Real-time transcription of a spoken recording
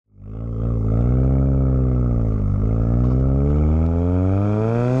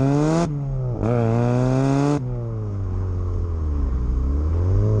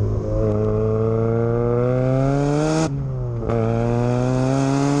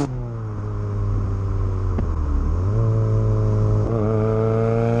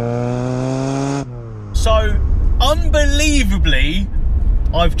unbelievably,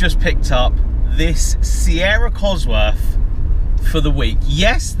 I've just picked up this Sierra Cosworth for the week.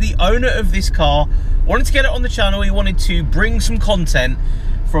 Yes, the owner of this car wanted to get it on the channel. He wanted to bring some content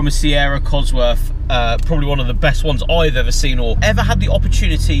from a Sierra Cosworth, probably one of the best ones I've ever seen or ever had the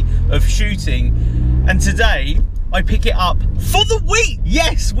opportunity of shooting. And today, I pick it up for the week.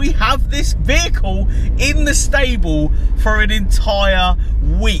 Yes, we have this vehicle in the stable for an entire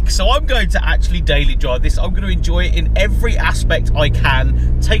week. So I'm going to actually daily drive this. I'm going to enjoy it in every aspect I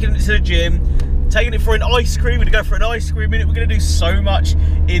can. Taking it to the gym, taking it for an ice cream. We're going to go for an ice cream minute. We're going to do so much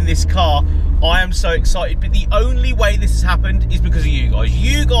in this car. I am so excited, but the only way this has happened is because of you guys.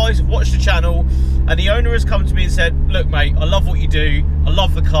 You guys have watched the channel and the owner has come to me and said, look mate, I love what you do. I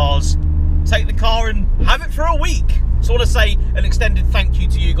love the cars. Take the car and have it for a week. So I want to say an extended thank you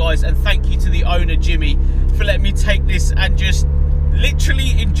to you guys, and thank you to the owner Jimmy for letting me take this and just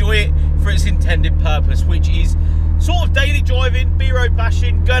literally enjoy it for its intended purpose, which is sort of daily driving, B-road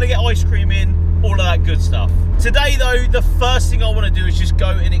bashing, going to get ice cream in, all of that good stuff. Today though, the first thing I want to do is just go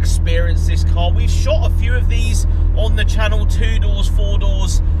and experience this car. We've shot a few of these on the channel, 2 doors, 4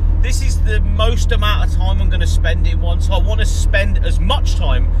 doors. This is the most amount of time I'm going to spend in one, so I want to spend as much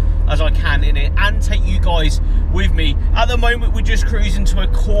time as I can in it and take you guys with me. At the moment, we're just cruising to a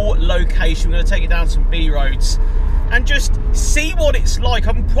core location. We're going to take it down some B roads and just see what it's like.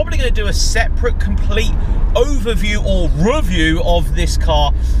 I'm probably going to do a separate, complete overview or review of this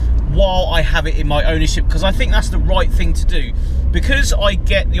car while I have it in my ownership, because I think that's the right thing to do. Because I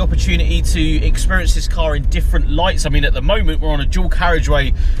get the opportunity to experience this car in different lights. I mean, at the moment, we're on a dual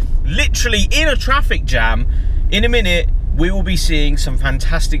carriageway, literally in a traffic jam. In a minute, we will be seeing some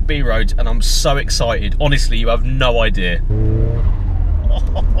fantastic B roads, and I'm so excited. Honestly, you have no idea.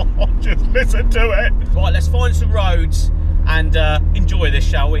 Just listen to it. Right, let's find some roads and enjoy this,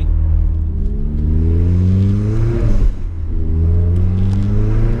 shall we?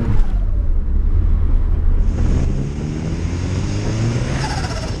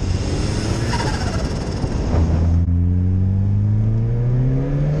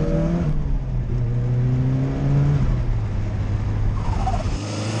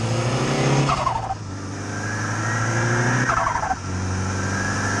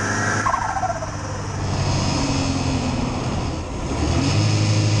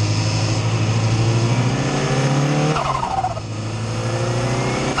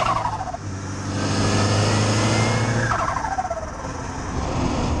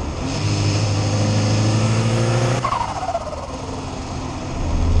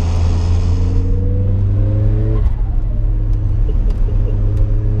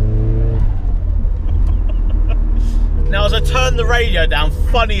 Turn the radio down,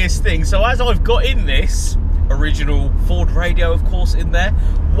 funniest thing. So as I've got in this original Ford radio, of course, in there,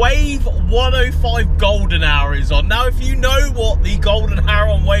 Wave 105 Golden Hour is on. Now, if you know what the Golden Hour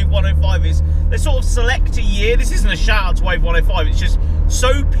on Wave 105 is, they sort of select a year. This isn't a shout out to Wave 105, it's just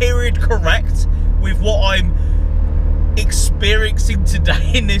so period correct with what I'm experiencing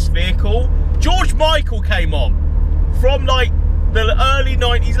today in this vehicle. George Michael came on from like the early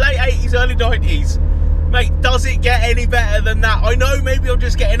 90s, late 80s, early 90s. Mate, does it get any better than that? I know maybe I'm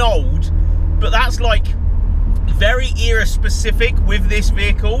just getting old, but that's like very era specific with this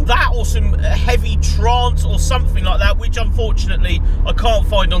vehicle. That or some heavy trance or something like that, which unfortunately I can't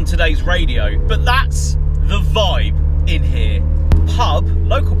find on today's radio. But that's the vibe in here. Pub,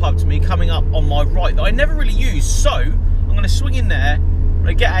 local pub to me, coming up on my right that I never really use. So I'm going to swing in there. I'm going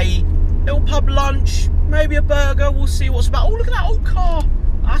to get a little pub lunch, maybe a burger. We'll see what's about. Oh, look at that old car.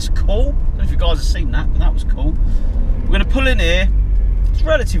 That's cool. I don't know if you guys have seen that, but that was cool. We're going to pull in here. It's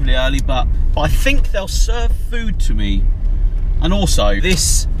relatively early, but I think they'll serve food to me. And also,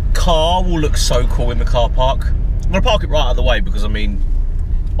 this car will look so cool in the car park. I'm going to park it right out of the way because, I mean,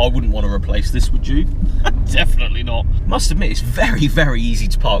 I wouldn't want to replace this, would you? Definitely not. Must admit, it's very, very easy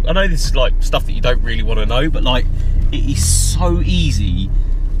to park. I know this is like stuff that you don't really want to know, but like, it is so easy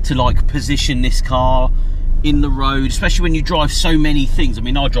to like position this car in the road, especially when you drive so many things. I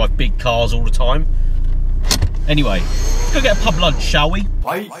mean, I drive big cars all the time. Anyway, let's go get a pub lunch, shall we?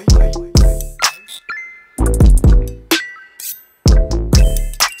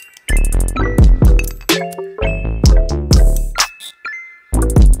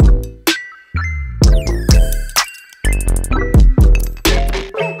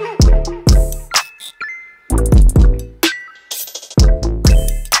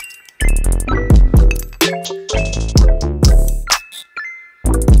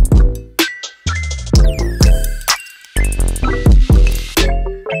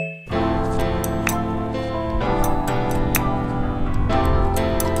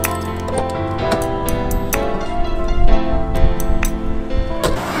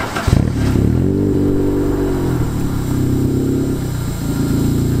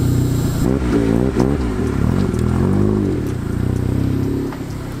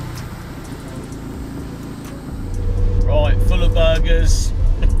 Right, full of burgers,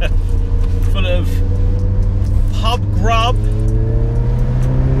 full of pub grub.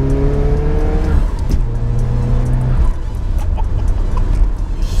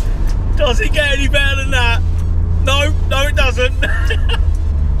 Does it get any better than that? No, no it doesn't. Do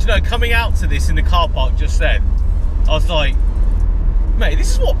you know, coming out to this in the car park just then, I was like, mate,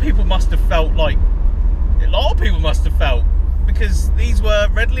 this is what people must have felt like. A lot of people must have felt, because these were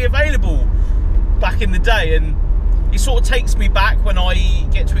readily available back in the day, and it sort of takes me back when I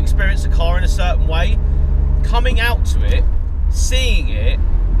get to experience a car in a certain way. Coming out to it, seeing it,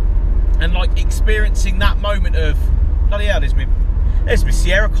 and like experiencing that moment of, bloody hell, there's my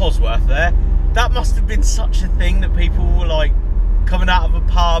Sierra Cosworth there. That must have been such a thing that people were like coming out of a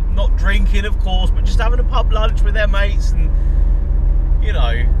pub, not drinking of course, but just having a pub lunch with their mates, and you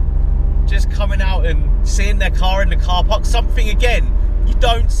know, just coming out and seeing their car in the car park. Something again you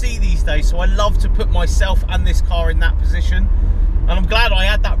don't see these days, so I love to put myself and this car in that position, and I'm glad I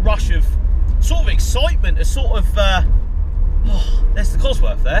had that rush of sort of excitement, a sort of oh, there's the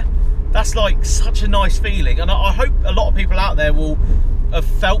Cosworth there. That's like such a nice feeling, and I hope a lot of people out there will have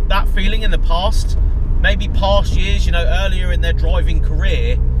felt that feeling in the past, maybe past years, you know, earlier in their driving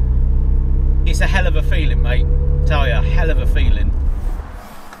career. It's a hell of a feeling, mate. I tell you, a hell of a feeling.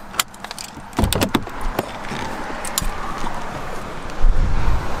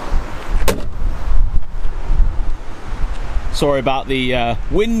 Sorry about the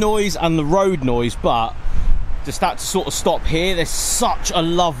wind noise and the road noise, but just had to sort of stop here. There's such a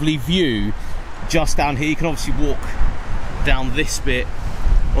lovely view just down here. You can obviously walk down this bit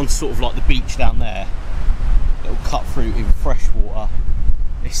on sort of like the beach down there. Little cut through in fresh water.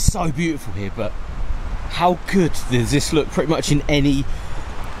 It's so beautiful here, but how good does this look pretty much in any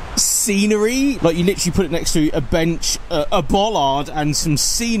scenery? Like, you literally put it next to a bench, a bollard and some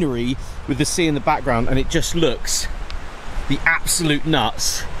scenery with the sea in the background, and it just looks the absolute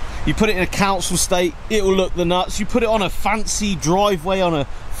nuts. You put it in a council estate, it will look the nuts. You put it on a fancy driveway on a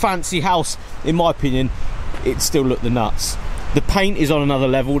fancy house, in my opinion, it still look the nuts. The paint is on another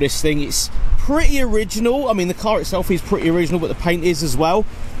level, this thing. It's pretty original. I mean, the car itself is pretty original, but the paint is as well.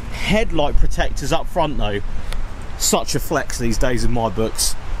 Headlight protectors up front though, such a flex these days in my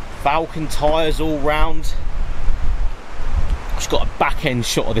books. Falcon tyres all round. Just got a back end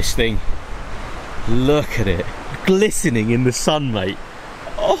shot of this thing. Look at it, glistening in the sun, mate.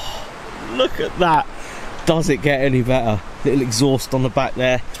 Oh, look at that. Does it get any better? Little exhaust on the back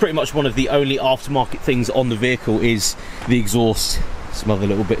there. It's pretty much one of the only aftermarket things on the vehicle is the exhaust. Some other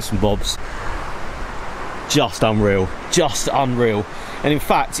little bits and bobs. Just unreal, just unreal. And in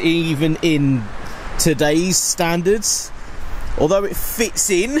fact, even in today's standards, although it fits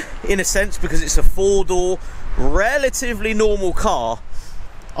in a sense because it's a four-door, relatively normal car,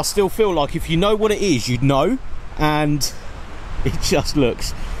 I still feel like if you know what it is, you'd know, and it just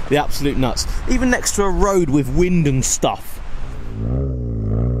looks the absolute nuts. Even next to a road with wind and stuff.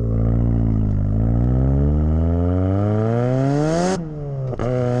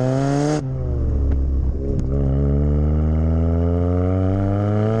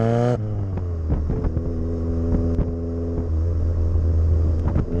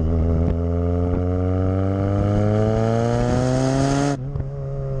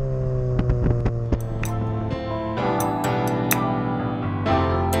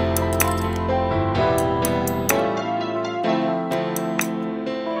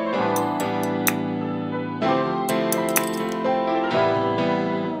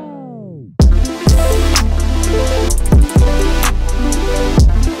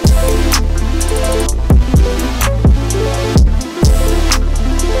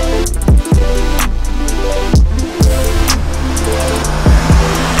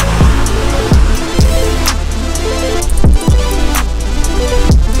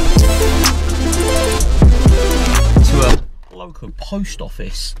 Post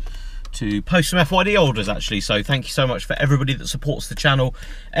office to post some FYD orders actually, so thank you so much for everybody that supports the channel.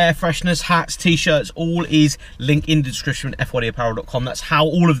 Air fresheners, hats, t-shirts, all is linked in the description at fydapparel.com. That's how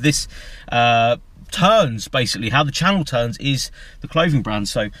all of this turns, basically how the channel turns is the clothing brand.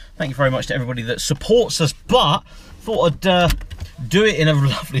 So thank you very much to everybody that supports us, but thought I'd do it in a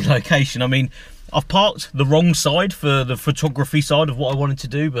lovely location. I mean, I've parked the wrong side for the photography side of what I wanted to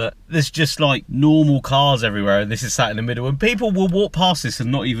do, but there's just like normal cars everywhere, and this is sat in the middle, and people will walk past this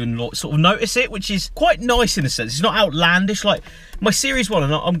and not even sort of notice it, which is quite nice in a sense. It's not outlandish like my Series 1,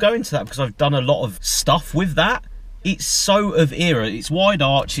 and I'm going to that because I've done a lot of stuff with that. It's so of era. It's wide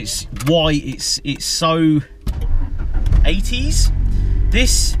arch, it's white, it's so 80s.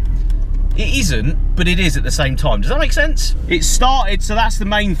 This it isn't, but it is at the same time. Does that make sense? It started, so that's the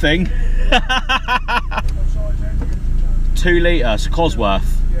main thing. 2 litre, so Cosworth.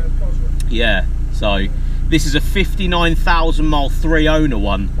 Yeah, Cosworth. Yeah, so this is a 59,000 mile 3 owner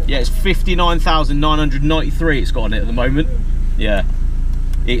one. Yeah, it's 59,993 it's got on it at the moment. Yeah,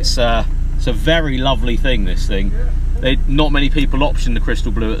 it's a very lovely thing, this thing. Not many people optioned the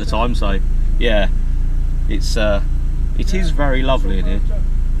crystal blue at the time, so yeah, it is very lovely in here.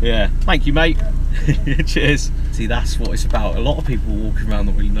 Yeah, thank you, mate. Cheers. See, that's what it's about. A lot of people walking around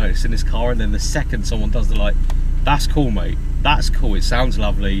not really noticing this car, and then the second someone does, they're like, that's cool, mate. That's cool. It sounds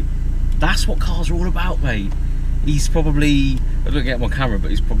lovely. That's what cars are all about, mate. He's probably, I don't get him on camera,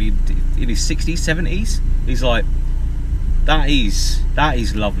 but he's probably in his 60s, 70s. He's like, that is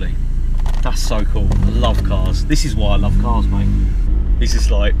lovely. That's so cool. I love cars. This is why I love cars, mate. He's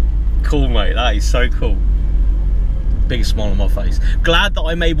just like, cool, mate. That is so cool. Biggest smile on my face. Glad that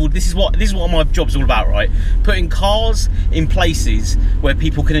I'm able, this is what my job's all about, right? Putting cars in places where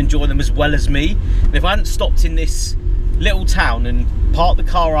people can enjoy them as well as me. And if I hadn't stopped in this little town and parked the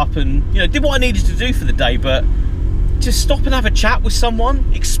car up and, you know, did what I needed to do for the day, but just stop and have a chat with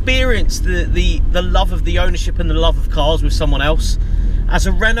someone, experience the love of the ownership and the love of cars with someone else, as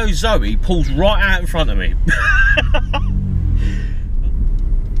a Renault Zoe pulls right out in front of me.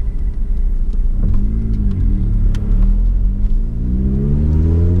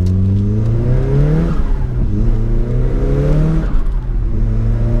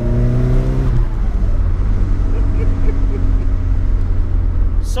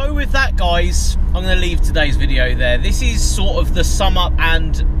 So with that, guys, I'm going to leave today's video there. This is sort of the sum up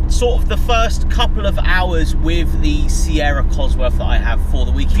and sort of the first couple of hours with the Sierra Cosworth that I have for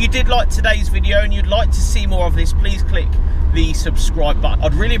the week. If you did like today's video and you'd like to see more of this, please click the subscribe button.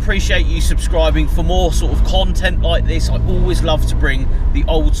 I'd really appreciate you subscribing for more sort of content like this. I always love to bring the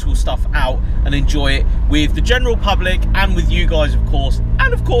old school stuff out and enjoy it with the general public and with you guys, of course,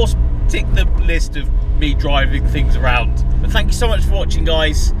 and of course tick the list of me driving things around. But thank you so much for watching,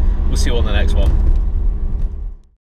 guys. We'll see you on the next one.